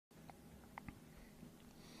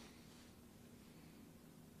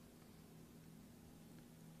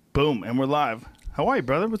Boom, and we're live. How are you,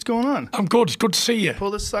 brother? What's going on? I'm good. It's good to see you.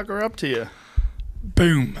 Pull this sucker up to you.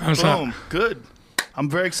 Boom. How's Boom. that? Good. I'm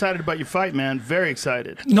very excited about your fight, man. Very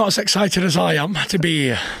excited. Not as excited as I am to be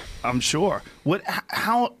here. I'm sure.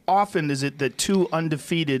 How often is it that two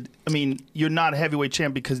undefeated, I mean, you're not a heavyweight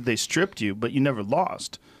champ because they stripped you, but you never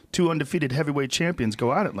lost. Two undefeated heavyweight champions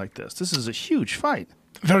go at it like this. This is a huge fight.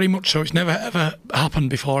 Very much so. It's never, ever happened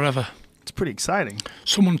before, ever. It's pretty exciting.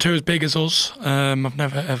 Someone too as big as us, I've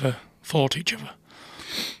never, ever fought each other.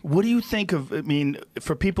 What do you think of, I mean,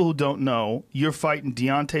 for people who don't know, you're fighting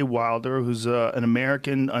Deontay Wilder, who's an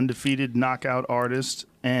American undefeated knockout artist,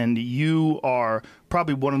 and you are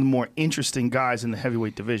probably one of the more interesting guys in the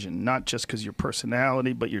heavyweight division, not just because your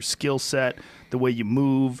personality, but your skill set, the way you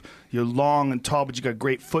move. You're long and tall, but you got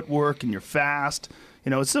great footwork, and you're fast.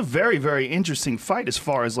 You know, it's a very, very interesting fight as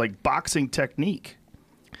far as, like, boxing technique.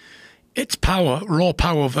 It's power, raw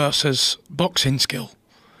power versus boxing skill.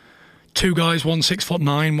 Two guys, one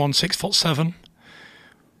 6'9", one 6'7",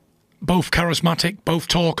 both charismatic, both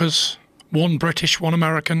talkers, one British, one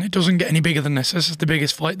American. It doesn't get any bigger than this. This is the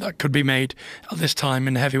biggest fight that could be made at this time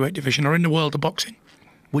in the heavyweight division or in the world of boxing.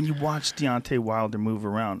 When you watch Deontay Wilder move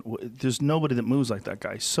around, there's nobody that moves like that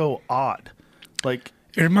guy. He's so odd. Like,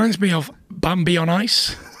 it reminds me of Bambi on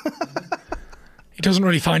ice. He doesn't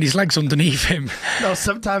really find his legs underneath him. No,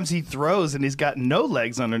 sometimes he throws and he's got no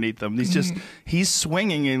legs underneath him. He's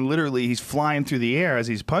swinging and literally he's flying through the air as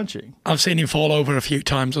he's punching. I've seen him fall over a few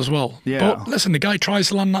times as well. Yeah. But listen, the guy tries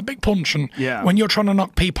to land that big punch, and when you're trying to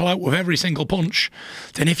knock people out with every single punch,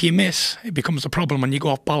 then if you miss, it becomes a problem and you go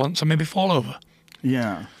off balance and maybe fall over.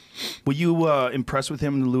 Yeah. Were you impressed with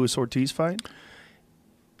him in the Luis Ortiz fight?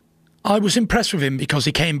 I was impressed with him because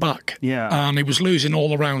he came back. Yeah. And he was losing all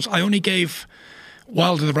the rounds. I only gave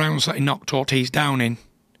Wilder the rounds that he knocked Ortiz down in.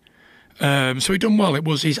 So he done well. It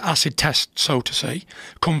was his acid test, so to say,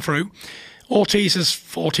 come through. Ortiz is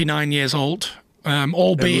 49 years old,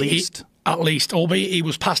 albeit he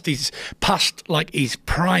was past his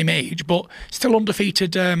prime age, but still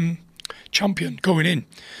undefeated champion going in.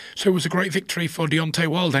 So it was a great victory for Deontay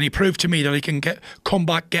Wilder, and he proved to me that he can come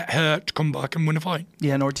back, get hurt, come back and win a fight.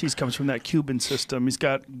 Yeah, and Ortiz comes from that Cuban system. He's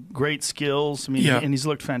got great skills. I mean, and he's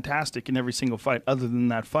looked fantastic in every single fight other than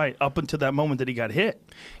that fight, up until that moment that he got hit.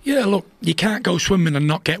 Yeah, look, you can't go swimming and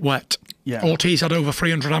not get wet. Yeah. Ortiz had over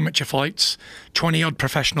 300 amateur fights, 20-odd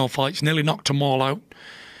professional fights, nearly knocked them all out.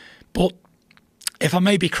 But if I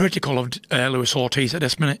may be critical of Luis Ortiz at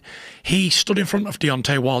this minute, he stood in front of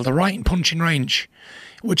Deontay Wilder right in punching range,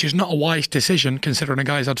 which is not a wise decision considering a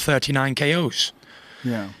guy's had 39 KOs.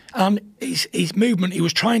 Yeah. And his movement, he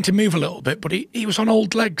was trying to move a little bit, but he was on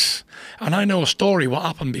old legs. And I know a story what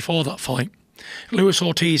happened before that fight. Luis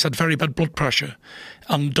Ortiz had very bad blood pressure,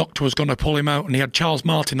 and the doctor was going to pull him out, and he had Charles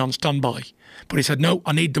Martin on standby. But he said, no,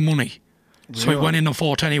 I need the money. Really? So he went in and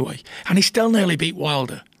fought anyway. And he still nearly beat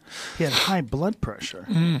Wilder. He had high blood pressure.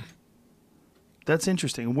 That's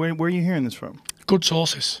interesting. Where are you hearing this from? Good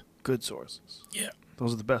sources. Good sources. Yeah.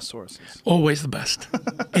 Those are the best sources. Always the best.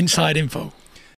 Inside info.